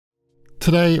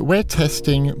Today we're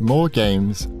testing more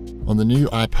games on the new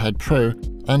iPad Pro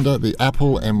under the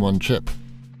Apple M1 chip.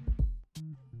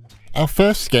 Our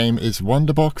first game is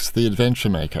Wonderbox the Adventure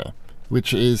Maker,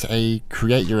 which is a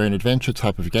create your own adventure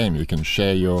type of game. You can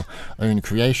share your own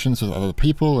creations with other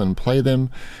people and play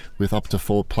them with up to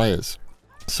 4 players.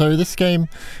 So this game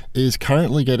is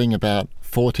currently getting about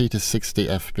 40 to 60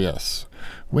 FPS.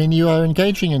 When you are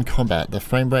engaging in combat, the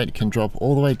frame rate can drop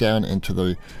all the way down into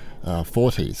the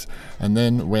 40s, and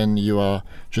then when you are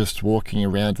just walking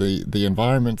around the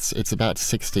environments, it's about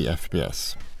 60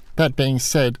 FPS. That being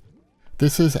said,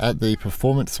 this is at the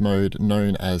performance mode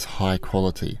known as high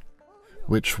quality,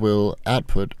 which will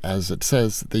output, as it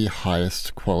says, the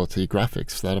highest quality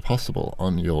graphics that are possible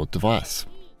on your device.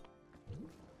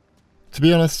 To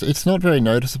be honest, it's not very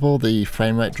noticeable, the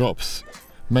frame rate drops,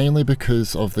 mainly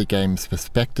because of the game's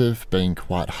perspective being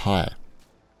quite high.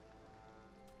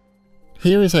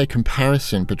 Here is a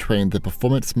comparison between the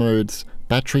performance modes,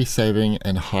 battery saving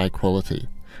and high quality.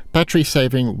 Battery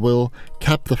saving will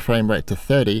cap the frame rate to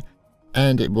 30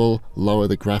 and it will lower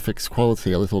the graphics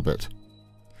quality a little bit.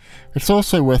 It's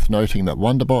also worth noting that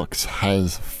Wonderbox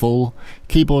has full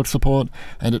keyboard support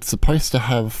and it's supposed to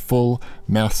have full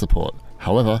mouse support.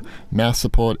 However, mouse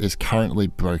support is currently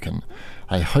broken.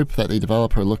 I hope that the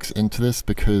developer looks into this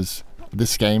because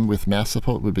this game with mouse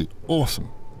support would be awesome.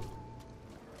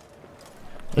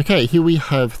 Okay, here we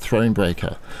have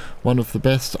Thronebreaker, one of the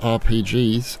best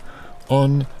RPGs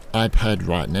on iPad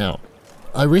right now.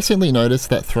 I recently noticed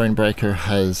that Thronebreaker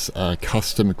has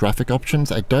custom graphic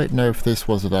options. I don't know if this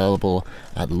was available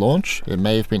at launch, it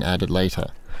may have been added later.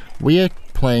 We are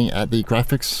playing at the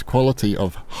graphics quality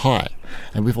of high,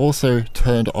 and we've also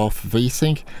turned off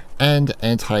VSync and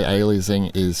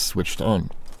anti-aliasing is switched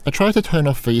on. I tried to turn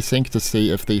off VSync to see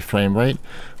if the frame rate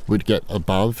would get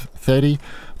above 30,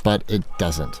 but it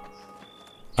doesn't.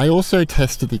 I also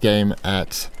tested the game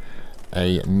at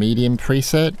a medium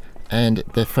preset and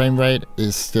the frame rate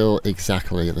is still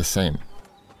exactly the same.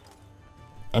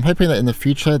 I'm hoping that in the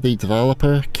future the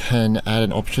developer can add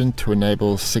an option to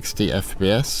enable 60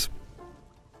 FPS.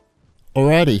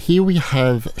 Alrighty, here we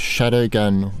have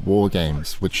Shadowgun War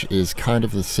Games, which is kind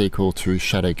of the sequel to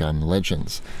Shadowgun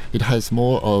Legends. It has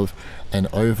more of an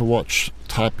Overwatch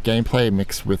type gameplay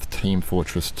mixed with Team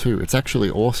Fortress 2. It's actually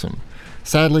awesome.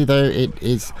 Sadly though,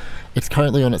 it's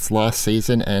currently on its last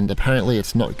season and apparently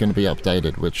it's not going to be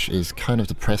updated, which is kind of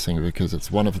depressing because it's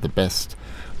one of the best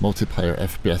multiplayer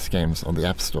FPS games on the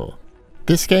App Store.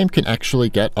 This game can actually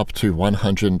get up to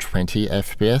 120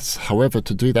 FPS, however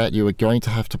to do that you are going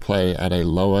to have to play at a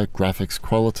lower graphics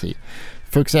quality.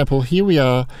 For example, here we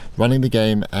are running the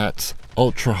game at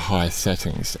ultra high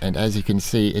settings, and as you can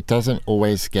see it doesn't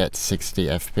always get 60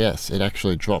 FPS, it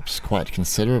actually drops quite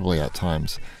considerably at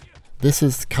times. This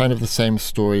is kind of the same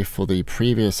story for the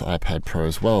previous iPad Pro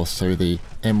as well, so the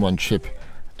M1 chip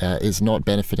is not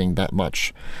benefiting that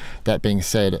much. That being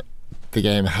said, the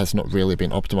game has not really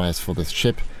been optimized for this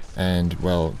chip, and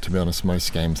well, to be honest,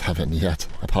 most games haven't yet,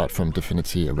 apart from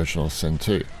Divinity Original Sin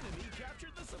 2.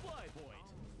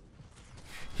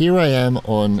 Here I am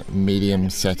on medium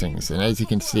settings, and as you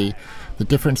can see, the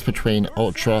difference between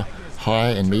ultra,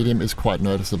 high and medium is quite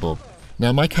noticeable.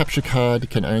 Now my capture card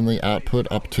can only output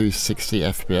up to 60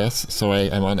 FPS, so I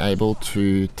am unable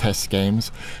to test games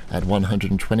at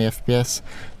 120 FPS.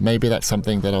 Maybe that's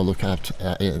something that I'll look at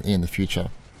in the future.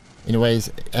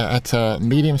 Anyways, at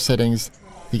medium settings,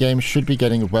 the game should be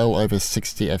getting well over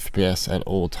 60 FPS at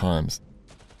all times.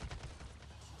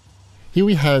 Here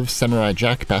we have Samurai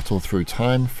Jack Battle Through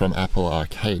Time from Apple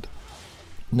Arcade.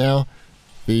 Now,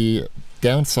 the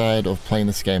downside of playing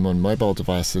this game on mobile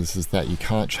devices is that you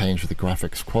can't change the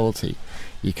graphics quality.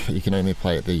 You can only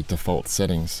play at the default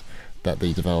settings that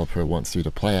the developer wants you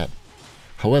to play at.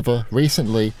 However,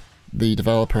 recently, the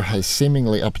developer has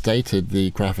seemingly updated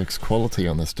the graphics quality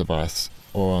on this device,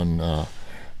 or on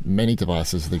many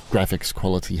devices the graphics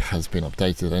quality has been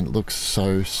updated and it looks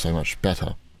so much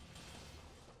better.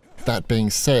 That being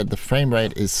said, the frame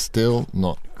rate is still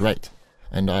not great,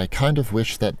 and I kind of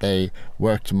wish that they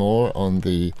worked more on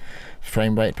the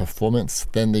frame rate performance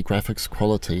than the graphics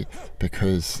quality,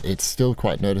 because it's still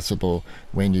quite noticeable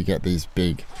when you get these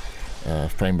big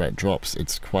frame rate drops.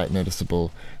 It's quite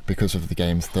noticeable because of the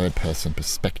game's third-person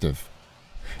perspective.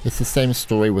 It's the same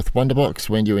story with Wonderbox.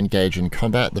 When you engage in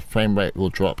combat, the frame rate will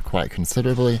drop quite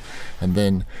considerably, and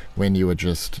then when you are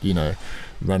just,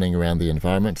 running around the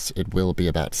environments, it will be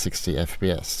about 60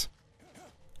 FPS.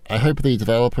 I hope the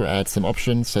developer adds some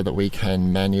options so that we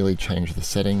can manually change the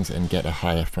settings and get a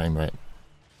higher frame rate.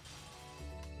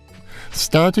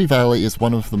 Stardew Valley is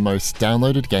one of the most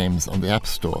downloaded games on the App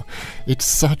Store. It's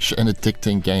such an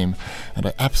addicting game, and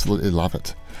I absolutely love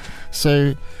it.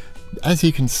 So, as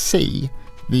you can see,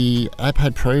 the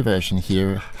iPad Pro version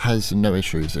here has no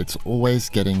issues. It's always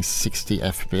getting 60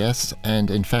 FPS, and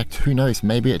in fact, who knows,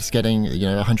 maybe it's getting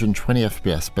 120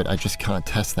 FPS, but I just can't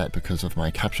test that because of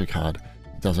my capture card.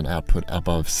 It doesn't output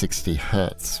above 60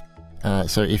 Hz.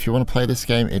 So if you want to play this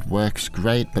game, it works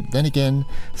great, but then again,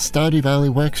 Stardew Valley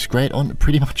works great on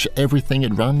pretty much everything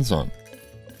it runs on.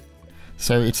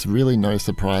 So it's really no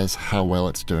surprise how well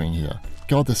it's doing here.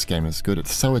 God, this game is good.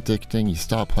 It's so addicting. You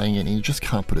start playing it and you just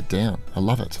can't put it down. I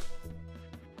love it.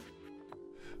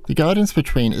 The Gardens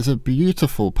Between is a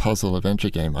beautiful puzzle adventure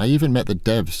game. I even met the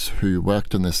devs who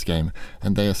worked on this game,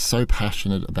 and they are so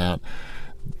passionate about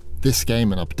this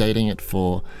game and updating it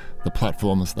for the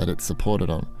platforms that it's supported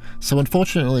on. So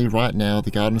unfortunately right now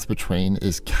the Gardens Between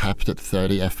is capped at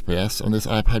 30 FPS on this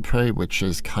iPad Pro, which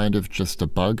is kind of just a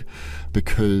bug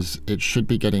because it should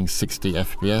be getting 60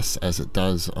 FPS as it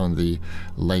does on the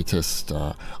latest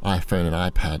iPhone and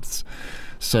iPads.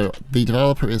 So the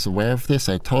developer is aware of this,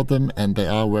 I told them, and they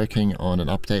are working on an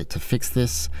update to fix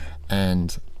this,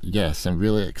 and yes, I'm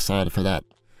really excited for that.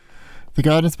 The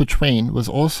Gardens Between was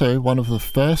also one of the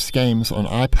first games on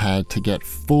iPad to get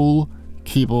full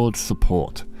keyboard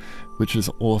support, which is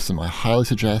awesome. I highly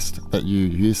suggest that you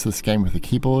use this game with a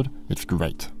keyboard. It's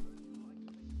great.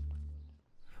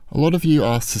 A lot of you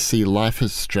asked to see Life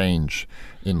is Strange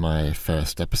in my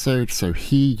first episode, so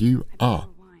here you are.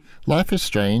 Life is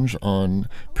Strange on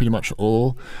pretty much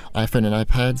all iPhone and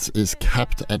iPads is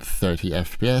capped at 30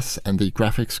 FPS, and the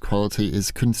graphics quality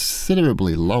is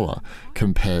considerably lower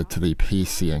compared to the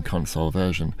PC and console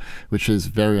version, which is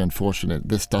very unfortunate.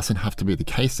 This doesn't have to be the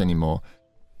case anymore.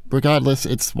 Regardless,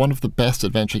 it's one of the best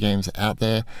adventure games out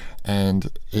there,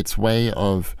 and its way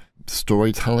of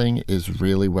storytelling is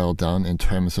really well done in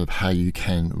terms of how you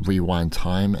can rewind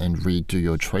time and redo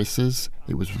your choices.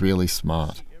 It was really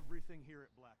smart.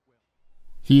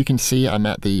 Here you can see I'm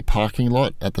at the parking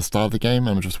lot at the start of the game.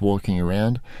 I'm just walking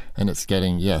around and it's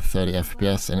getting 30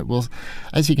 FPS, and it will,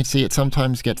 as you can see, it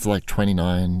sometimes gets like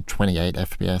 29, 28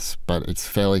 FPS, but it's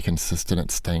fairly consistent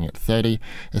at staying at 30.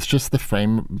 It's just the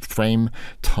frame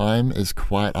time is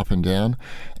quite up and down,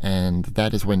 and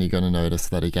that is when you're going to notice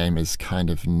that a game is kind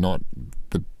of not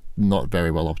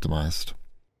very well optimized.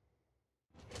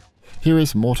 Here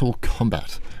is Mortal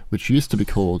Kombat, which used to be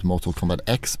called Mortal Kombat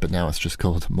X, but now it's just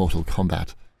called Mortal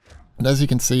Kombat. And as you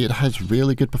can see, it has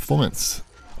really good performance.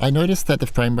 I noticed that the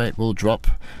frame rate will drop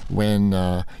when,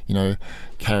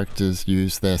 characters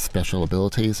use their special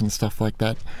abilities and stuff like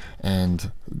that,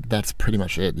 and that's pretty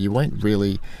much it. You won't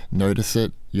really notice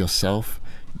it yourself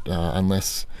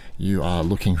unless you are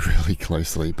looking really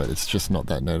closely, but it's just not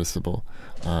that noticeable.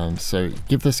 So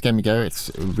give this game a go. It's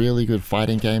a really good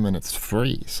fighting game and it's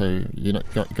free, so you're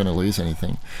not going to lose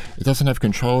anything. It doesn't have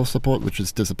controller support, which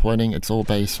is disappointing. It's all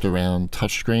based around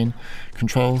touchscreen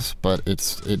controls, but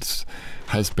it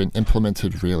has been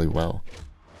implemented really well.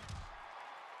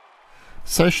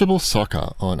 Sociable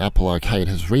Soccer on Apple Arcade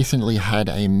has recently had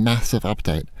a massive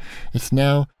update. It's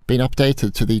now been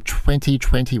updated to the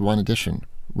 2021 edition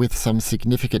with some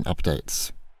significant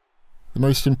updates. The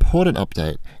most important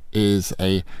update is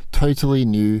a totally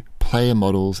new player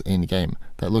models in-game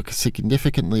that look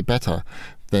significantly better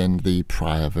than the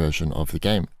prior version of the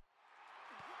game.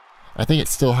 I think it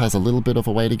still has a little bit of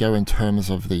a way to go in terms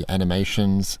of the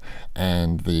animations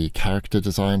and the character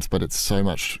designs, but it's so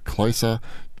much closer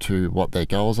to what their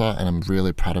goals are, and I'm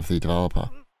really proud of the developer.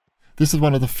 This is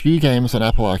one of the few games on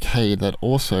Apple Arcade that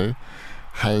also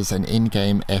has an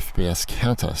in-game FPS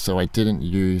counter, so I didn't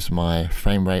use my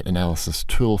frame rate analysis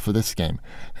tool for this game.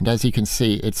 And as you can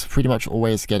see, it's pretty much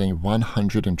always getting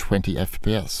 120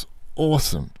 FPS.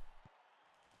 Awesome!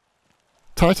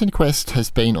 Titan Quest has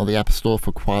been on the App Store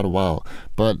for quite a while,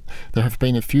 but there have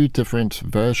been a few different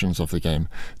versions of the game.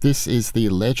 This is the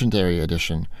Legendary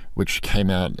Edition, which came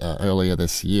out earlier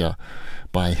this year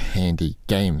by Handy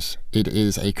Games. It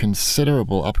is a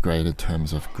considerable upgrade in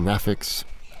terms of graphics,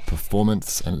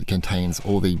 performance, and it contains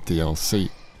all the DLC.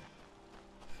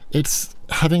 It's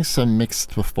having some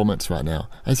mixed performance right now.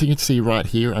 As you can see right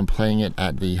here, I'm playing it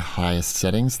at the highest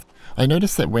settings. I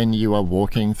noticed that when you are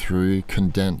walking through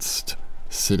condensed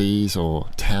cities or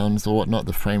towns or whatnot,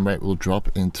 the frame rate will drop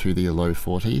into the low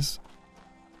 40s.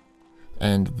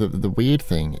 And the weird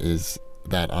thing is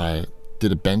that I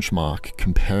did a benchmark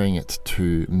comparing it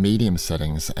to medium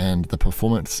settings, and the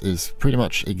performance is pretty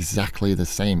much exactly the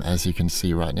same as you can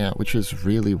see right now, which is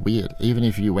really weird. Even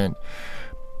if you went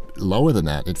lower than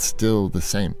that, it's still the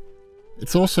same.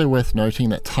 It's also worth noting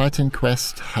that Titan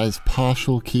Quest has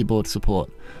partial keyboard support,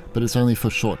 but it's only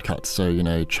for shortcuts, so, you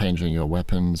know, changing your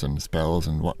weapons and spells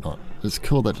and whatnot. It's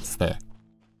cool that it's there.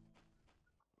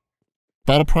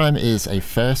 Battle Prime is a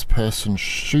first-person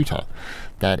shooter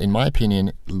that, in my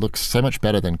opinion, looks so much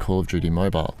better than Call of Duty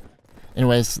Mobile.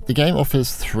 Anyways, the game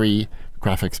offers 3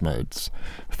 graphics modes: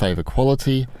 favor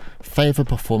quality, favor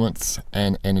performance,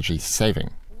 and energy saving.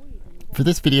 For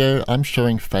this video, I'm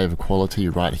showing favor quality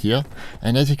right here,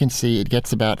 and as you can see, it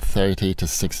gets about 30 to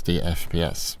 60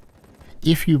 FPS.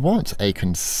 If you want a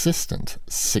consistent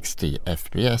 60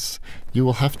 FPS, you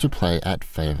will have to play at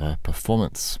favor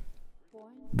performance.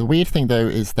 The weird thing though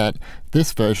is that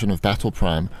this version of Battle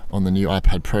Prime on the new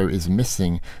iPad Pro is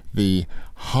missing the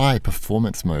high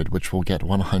performance mode, which will get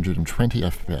 120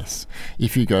 FPS.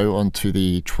 If you go onto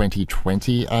the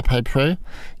 2020 iPad Pro,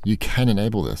 you can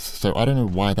enable this, so I don't know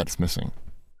why that's missing.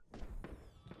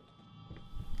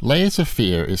 Layers of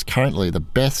Fear is currently the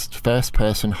best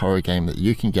first-person horror game that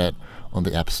you can get on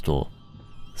the App Store.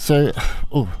 So,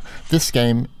 this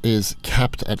game is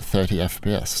capped at 30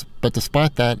 FPS, but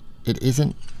despite that, it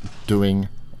isn't doing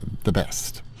the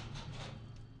best.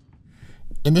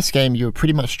 In this game, you're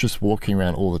pretty much just walking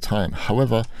around all the time.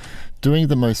 However, doing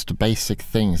the most basic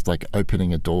things like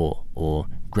opening a door or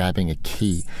grabbing a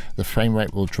key, the frame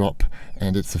rate will drop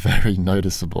and it's very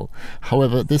noticeable.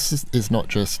 However, this is not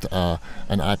just an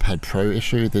iPad Pro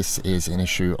issue, this is an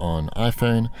issue on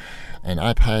iPhone and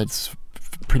iPads,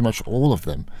 pretty much all of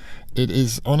them. It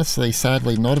is honestly,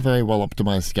 sadly, not a very well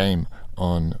optimized game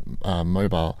on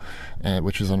mobile,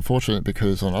 which is unfortunate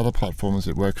because on other platforms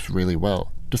it works really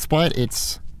well. Despite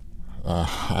its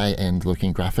high-end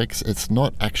looking graphics, it's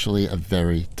not actually a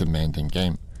very demanding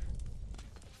game.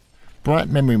 Bright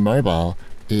Memory Mobile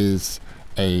is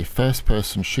a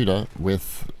first-person shooter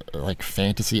with like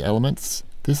fantasy elements.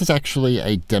 This is actually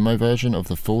a demo version of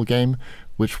the full game,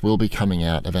 which will be coming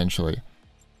out eventually.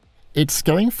 It's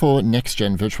going for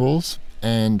next-gen visuals,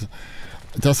 and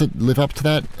does it live up to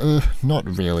that?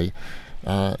 Not really.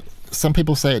 Some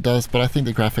people say it does, but I think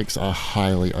the graphics are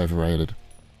highly overrated.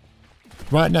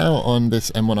 Right now on this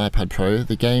M1 iPad Pro,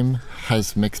 the game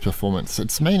has mixed performance.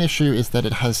 Its main issue is that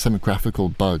it has some graphical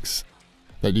bugs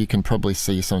that you can probably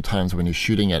see sometimes when you're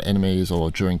shooting at enemies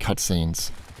or during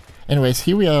cutscenes. Anyways,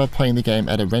 here we are playing the game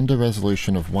at a render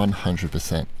resolution of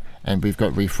 100%, and we've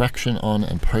got refraction on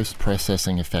and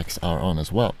post-processing effects are on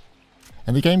as well.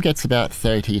 And the game gets about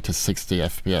 30 to 60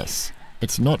 FPS.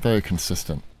 It's not very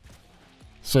consistent.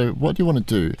 So what you want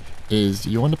to do is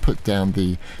you want to put down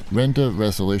the render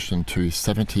resolution to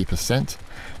 70%,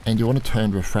 and you want to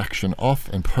turn refraction off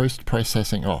and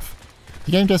post-processing off.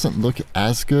 The game doesn't look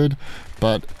as good,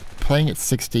 but playing at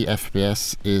 60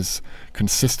 FPS is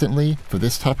consistently, for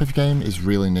this type of game, is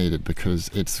really needed because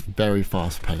it's very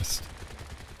fast-paced.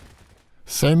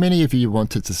 So many of you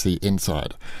wanted to see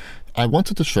Inside. I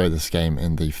wanted to show this game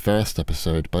in the first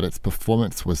episode, but its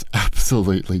performance was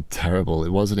absolutely terrible.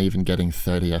 It wasn't even getting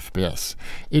 30 FPS.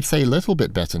 It's a little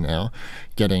bit better now,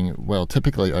 getting, well,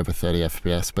 typically over 30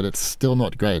 FPS, but it's still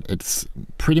not great. It's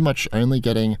pretty much only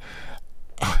getting,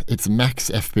 its max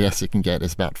FPS it can get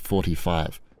is about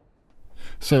 45.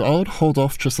 So I would hold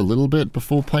off just a little bit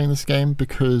before playing this game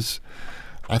because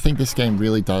I think this game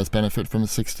really does benefit from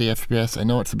 60 FPS. I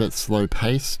know it's a bit slow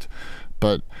paced,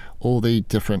 but all the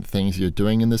different things you're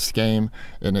doing in this game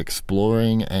and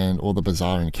exploring and all the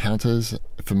bizarre encounters,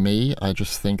 for me, I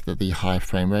just think that the high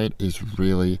frame rate is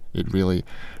really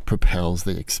propels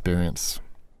the experience.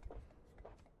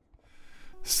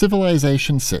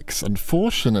 Civilization 6.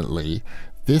 Unfortunately,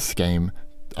 this game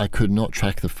I could not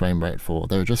track the frame rate for.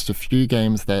 There are just a few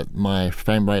games that my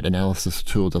frame rate analysis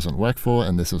tool doesn't work for,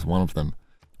 and this is one of them.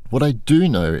 What I do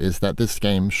know is that this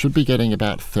game should be getting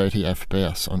about 30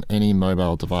 FPS on any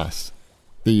mobile device.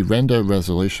 The render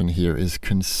resolution here is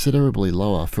considerably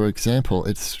lower. For example,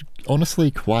 it's honestly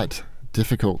quite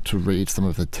difficult to read some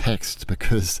of the text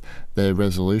because their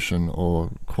resolution or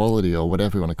quality or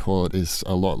whatever you want to call it is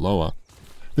a lot lower.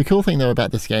 The cool thing though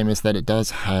about this game is that it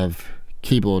does have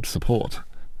keyboard support,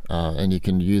 and you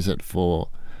can use it for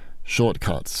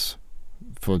shortcuts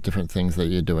for different things that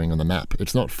you're doing on the map.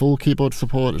 It's not full keyboard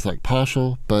support, it's like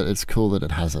partial, but it's cool that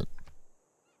it has it.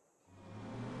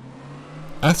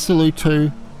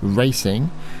 Assoluto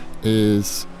Racing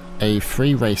is a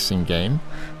free racing game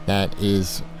that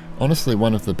is honestly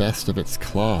one of the best of its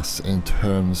class in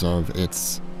terms of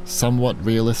its somewhat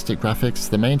realistic graphics.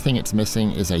 The main thing it's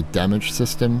missing is a damage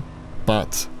system,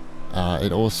 but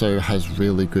it also has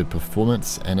really good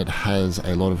performance, and it has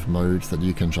a lot of modes that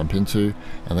you can jump into,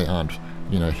 and they aren't,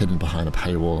 you know, hidden behind a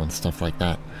paywall and stuff like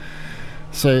that.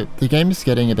 So the game is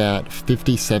getting about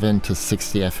 57 to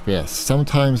 60 FPS.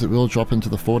 Sometimes it will drop into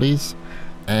the 40s,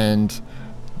 and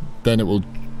then it will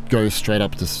go straight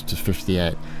up to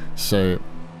 58. So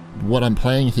what I'm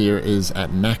playing here is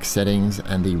at max settings,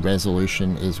 and the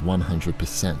resolution is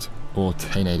 100% or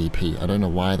 1080p. I don't know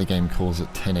why the game calls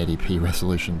it 1080p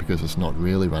resolution, because it's not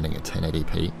really running at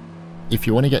 1080p. If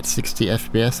you want to get 60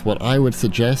 FPS, what I would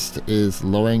suggest is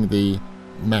lowering the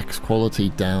max quality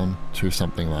down to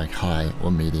something like high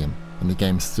or medium, and the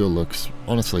game still looks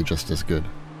honestly just as good.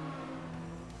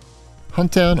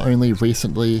 HUNTDOWN only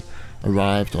recently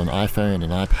arrived on iPhone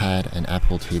and iPad and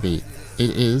Apple TV.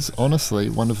 It is honestly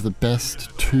one of the best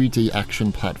 2D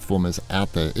action platformers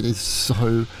out there. It is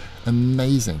so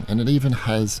amazing, and it even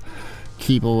has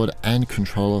keyboard and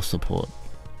controller support.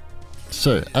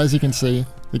 So as you can see,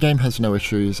 the game has no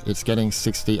issues. It's getting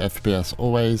 60 FPS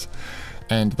always,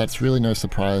 and that's really no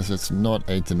surprise. It's not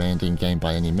a demanding game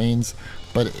by any means,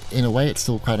 but in a way it's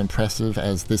still quite impressive,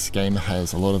 as this game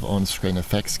has a lot of on-screen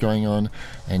effects going on,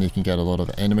 and you can get a lot of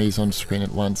enemies on screen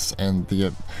at once, and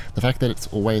the fact that it's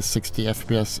always 60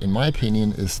 FPS, in my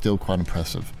opinion, is still quite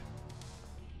impressive.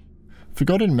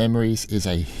 Forgotten Memories is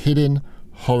a hidden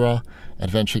horror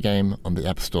adventure game on the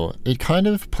App Store. It kind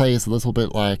of plays a little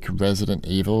bit like Resident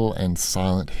Evil and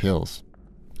Silent Hills.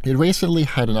 It recently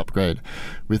had an upgrade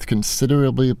with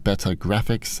considerably better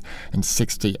graphics and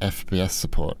 60 FPS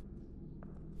support.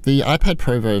 The iPad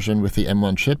Pro version with the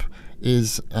M1 chip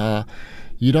is,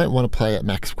 you don't want to play at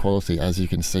max quality, as you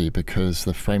can see, because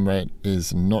the frame rate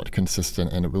is not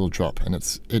consistent and it will drop, and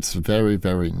it's very,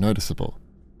 very noticeable.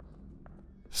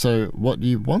 So what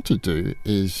you want to do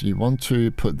is you want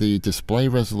to put the display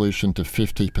resolution to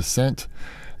 50%,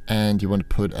 and you want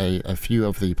to put a few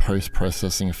of the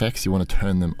post-processing effects, you want to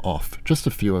turn them off, just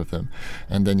a few of them,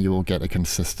 and then you will get a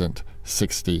consistent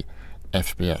 60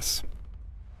 FPS.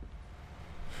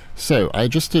 So I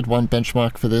just did one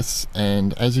benchmark for this,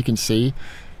 and as you can see,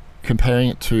 comparing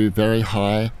it to very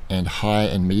high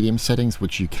and medium settings,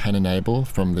 which you can enable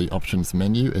from the options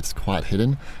menu, it's quite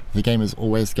hidden. The game is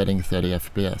always getting 30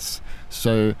 FPS.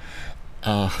 So,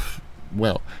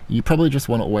 well, you probably just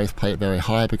want to always play it very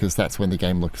high, because that's when the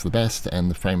game looks the best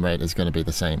and the frame rate is going to be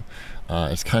the same.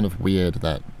 It's kind of weird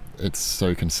that it's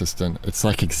so consistent. It's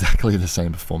like exactly the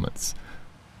same performance.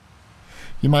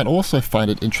 You might also find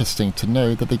it interesting to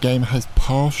know that the game has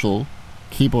partial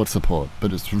keyboard support,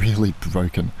 but it's really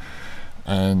broken,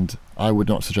 and I would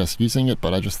not suggest using it,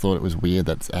 but I just thought it was weird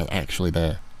that it's actually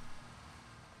there.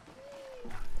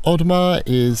 Oddmar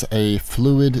is a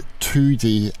fluid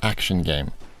 2D action game.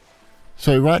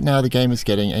 So right now the game is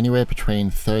getting anywhere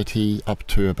between 30 up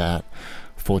to about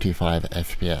 45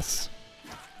 FPS.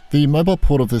 The mobile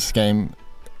port of this game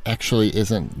actually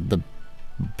isn't the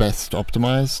best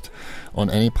optimized on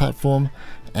any platform,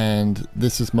 and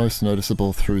this is most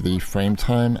noticeable through the frame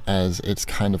time, as it's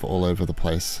kind of all over the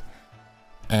place.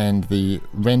 And the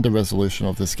render resolution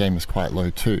of this game is quite low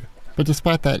too. But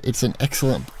despite that, it's an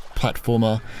excellent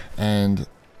platformer, and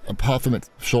apart from its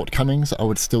shortcomings, I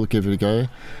would still give it a go,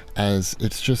 as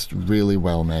it's just really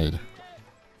well made.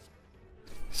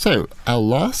 So, our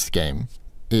last game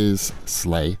is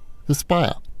Slay the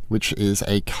Spire, which is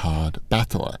a card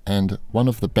battler, and one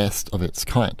of the best of its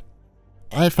kind.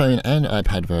 iPhone and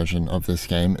iPad version of this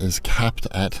game is capped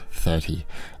at 30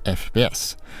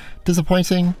 FPS.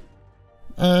 Disappointing?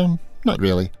 Not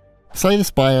really. Slay the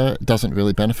Spire doesn't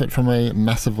really benefit from a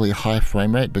massively high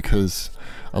frame rate, because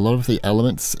a lot of the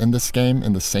elements in this game,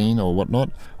 in the scene or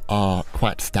whatnot, are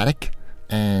quite static,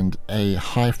 and a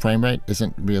high frame rate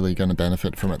isn't really going to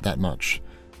benefit from it that much.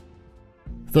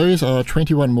 Those are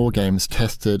 21 more games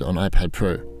tested on iPad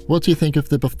Pro. What do you think of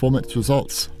the performance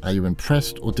results? Are you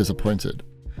impressed or disappointed?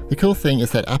 The cool thing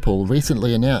is that Apple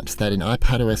recently announced that in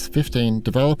iPadOS 15,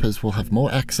 developers will have more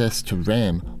access to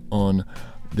RAM on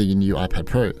the new iPad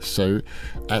Pro. So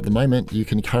at the moment, you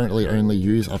can currently only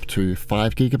use up to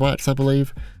 5 GB, I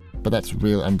believe, but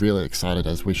I'm really excited,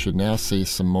 as we should now see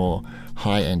some more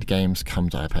high-end games come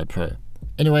to iPad Pro.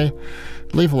 Anyway,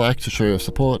 leave a like to show your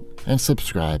support, and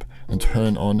subscribe, and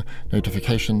turn on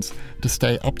notifications to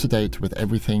stay up to date with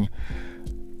everything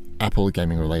Apple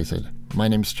gaming related. My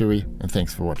name's Stewie, and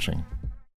thanks for watching.